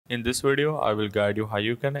In this video, I will guide you how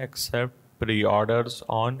you can accept pre-orders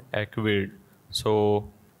on Ecwid.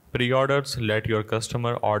 So, pre-orders let your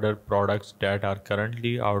customer order products that are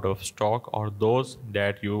currently out of stock or those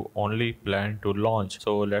that you only plan to launch.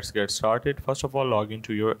 So, let's get started. First of all, log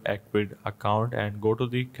into your Ecwid account and go to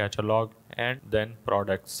the catalog and then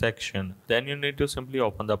product section. Then you need to simply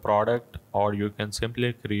open the product, or you can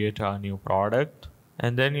simply create a new product.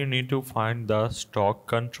 And then you need to find the stock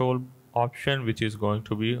control option, which is going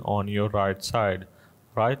to be on your right side.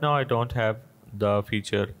 Right now I don't have the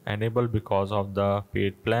feature enabled because of the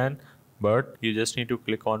paid plan, but you just need to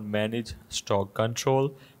click on manage stock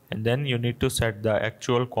control, and then you need to set the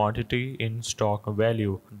actual quantity in stock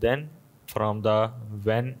value. Then from the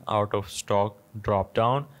when out of stock drop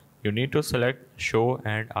down, you need to select show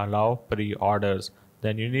and allow pre-orders.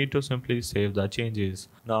 Then you need to simply save the changes.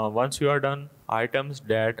 Now once you are done, items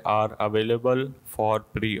that are available for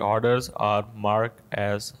pre-orders are marked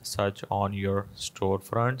as such on your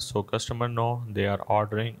storefront, so customers know they are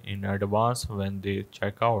ordering in advance when they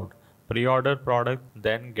check out. Pre-order product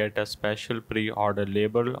then get a special pre-order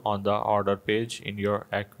label on the order page in your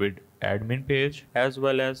Ecwid admin page as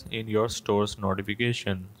well as in your store's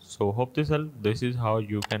notification. So hope this helps. This is how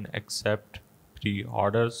you can accept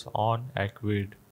pre-orders on Ecwid.